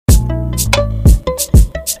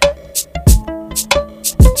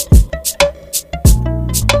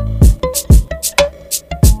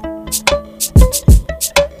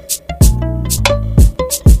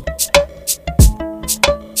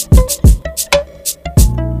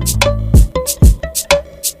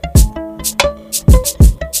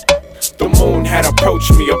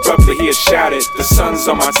approached me abruptly, he had shouted, the sun's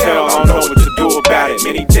on my tail, I don't know what to do about it.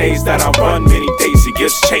 Many days that I run, many days he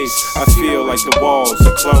gives chase. I feel like the walls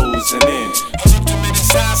are closing in. I looked him in his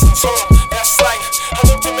eyes and told him, that's life. I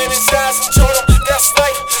looked him in his eyes and told him, that's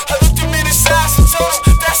life. I looked him in his eyes and told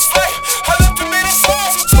him, that's life. I looked him in his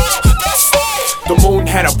eyes and told him, that's life. The moon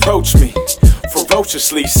had approached me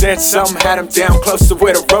ferociously, said something had him down close to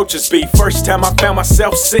where the roaches be. First time I found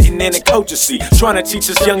myself sitting in a coach's seat, trying to teach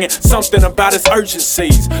this youngin' something about his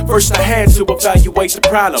urgencies. First I had to evaluate the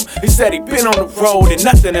problem. He said he'd been on the road and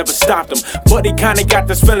nothing ever stopped him, but he kinda got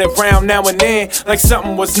this feeling round now and then, like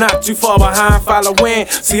something was not too far behind following.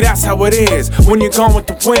 See, that's how it is when you're gone with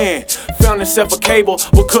the wind. Found yourself a cable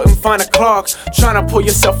but couldn't find a clock, trying to pull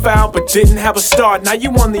yourself out but didn't have a start. Now you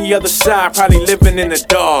on the other side, probably living in the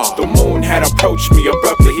dark. The moon had approached me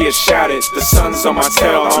abruptly, he had shouted, the sun's on my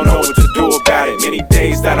tail, I don't know what to do about it. Many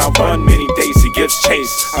days that I run, many days he gives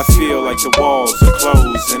chase. I feel like the walls are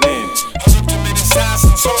closing in. I looked him in his eyes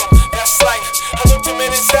and told him, that's life. I looked him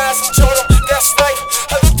in his eyes and told him, that's life.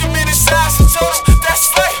 I looked him in his eyes and told him, that's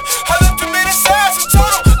life. I looked him in his eyes and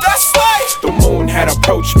told him, that's life. The moon had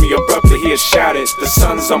approached me abruptly, he had shouted, the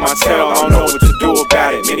sun's on my tail, I don't know what to do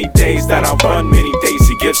about it. Many days that I run, many days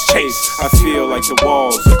he gives chase. I feel like the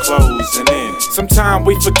walls are closing in. Sometimes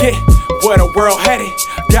we forget where the world headed.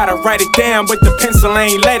 Gotta write it down, but the pencil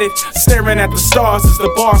ain't let it. Staring at the stars as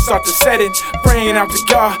the bars start to set it. Praying out to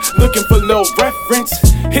God, looking for a little reference.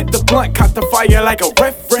 Hit the blunt, caught the fire like a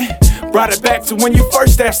referent. Brought it back to when you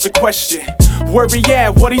first asked the question. Where he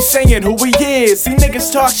at, what he saying, who he is. See,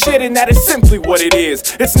 niggas talk shit and that is simply what it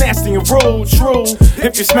is. It's nasty and rude, true,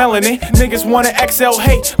 if you're smelling it. Niggas wanna exhale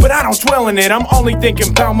hate, but I don't dwell in it. I'm only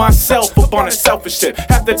thinking about myself up on a selfish tip.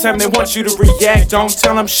 Half the time they want you to react, don't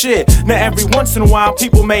tell them shit. Now every once in a while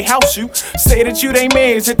people may house you, say that you they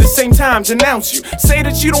mans, at the same time denounce you. Say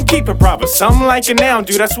that you don't keep it proper, something like a noun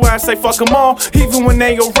do. That's why I say fuck them all, even when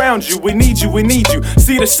they around you. We need you, we need you.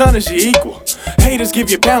 See, the sun is your equal. Haters give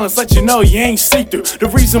you balance, let you know you ain't see-through. The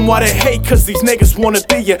reason why they hate, cause these niggas wanna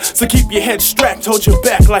be ya. So keep your head strapped, hold your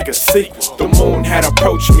back like a sequel. The moon had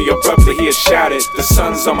approached me abruptly, he had shouted, the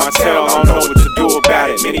sun's on my tail, I don't know what to do about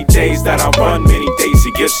it. Many days that I run, many days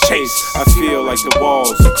he gives chase. I feel like the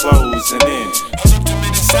walls are closing in. I looked him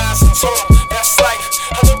in his eyes and told him, that's life.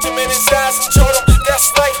 I looked him in his eyes and told him,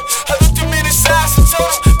 that's life. I looked him in his eyes and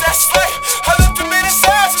told him, that's life. I looked him in his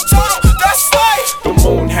eyes and told him, that's life. The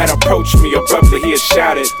moon had approached me abruptly, he had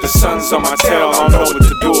shouted, the sun's on my tail, I don't know what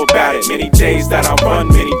to do about it. Many days that I run,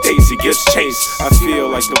 many days he gives chase. I feel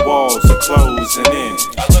like the walls are closing in.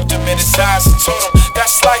 I looked him in his eyes and told him,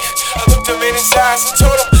 that's life. I looked him in his eyes and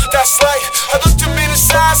told him, that's life. I looked him in his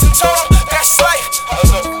eyes and told him, that's life.